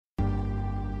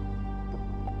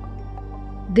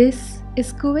This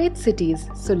is Kuwait city's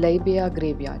Sulaibiya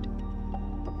graveyard.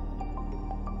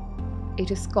 It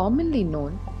is commonly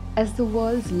known as the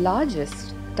world's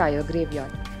largest tyre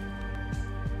graveyard.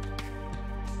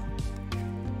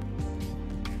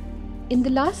 In the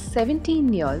last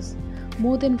 17 years,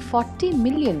 more than 40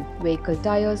 million vehicle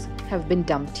tyres have been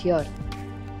dumped here.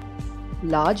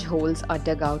 Large holes are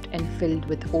dug out and filled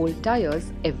with old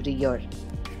tyres every year.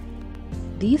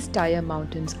 These tyre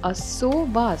mountains are so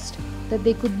vast that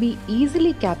they could be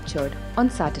easily captured on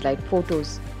satellite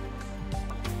photos.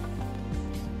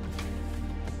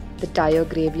 The tyre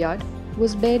graveyard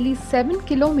was barely 7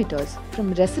 kilometers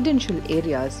from residential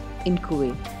areas in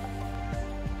Kuwait.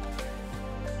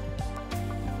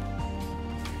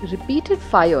 Repeated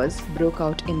fires broke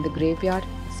out in the graveyard,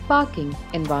 sparking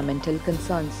environmental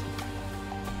concerns.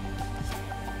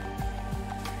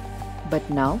 But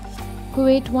now,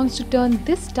 Kuwait wants to turn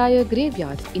this tyre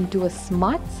graveyard into a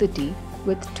smart city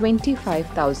with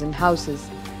 25,000 houses.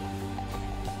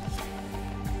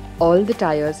 All the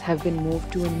tyres have been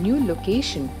moved to a new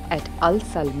location at Al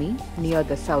Salmi near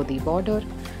the Saudi border,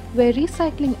 where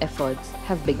recycling efforts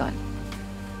have begun.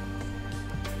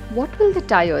 What will the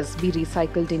tyres be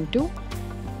recycled into?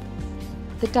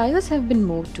 The tyres have been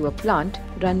moved to a plant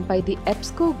run by the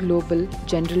EBSCO Global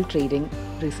General Trading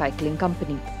Recycling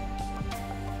Company.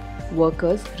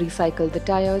 Workers recycle the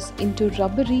tyres into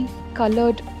rubbery,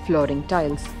 coloured flooring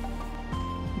tiles.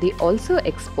 They also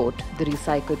export the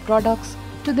recycled products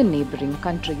to the neighbouring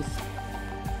countries.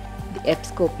 The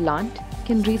EBSCO plant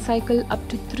can recycle up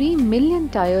to 3 million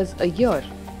tyres a year,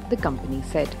 the company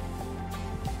said.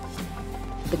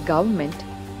 The government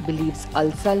believes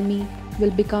Al Salmi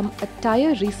will become a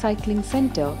tyre recycling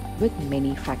centre with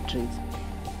many factories.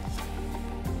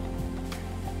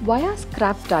 Why are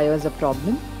scrap tyres a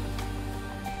problem?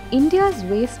 India's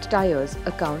waste tyres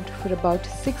account for about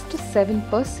 6 to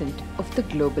 7% of the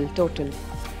global total.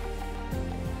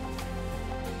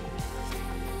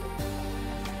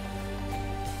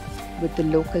 With the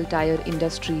local tyre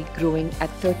industry growing at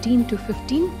 13 to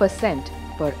 15%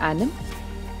 per annum,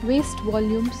 waste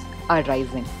volumes are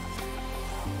rising.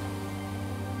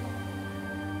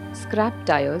 Scrap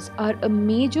tyres are a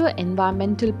major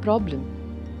environmental problem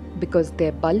because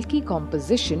their bulky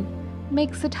composition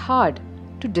makes it hard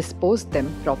to dispose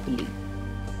them properly.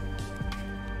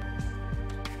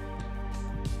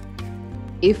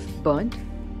 If burnt,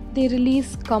 they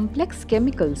release complex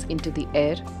chemicals into the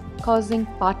air, causing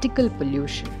particle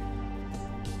pollution.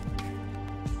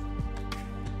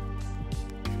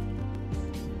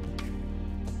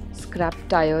 Scrap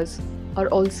tyres are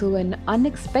also an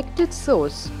unexpected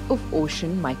source of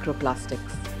ocean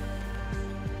microplastics.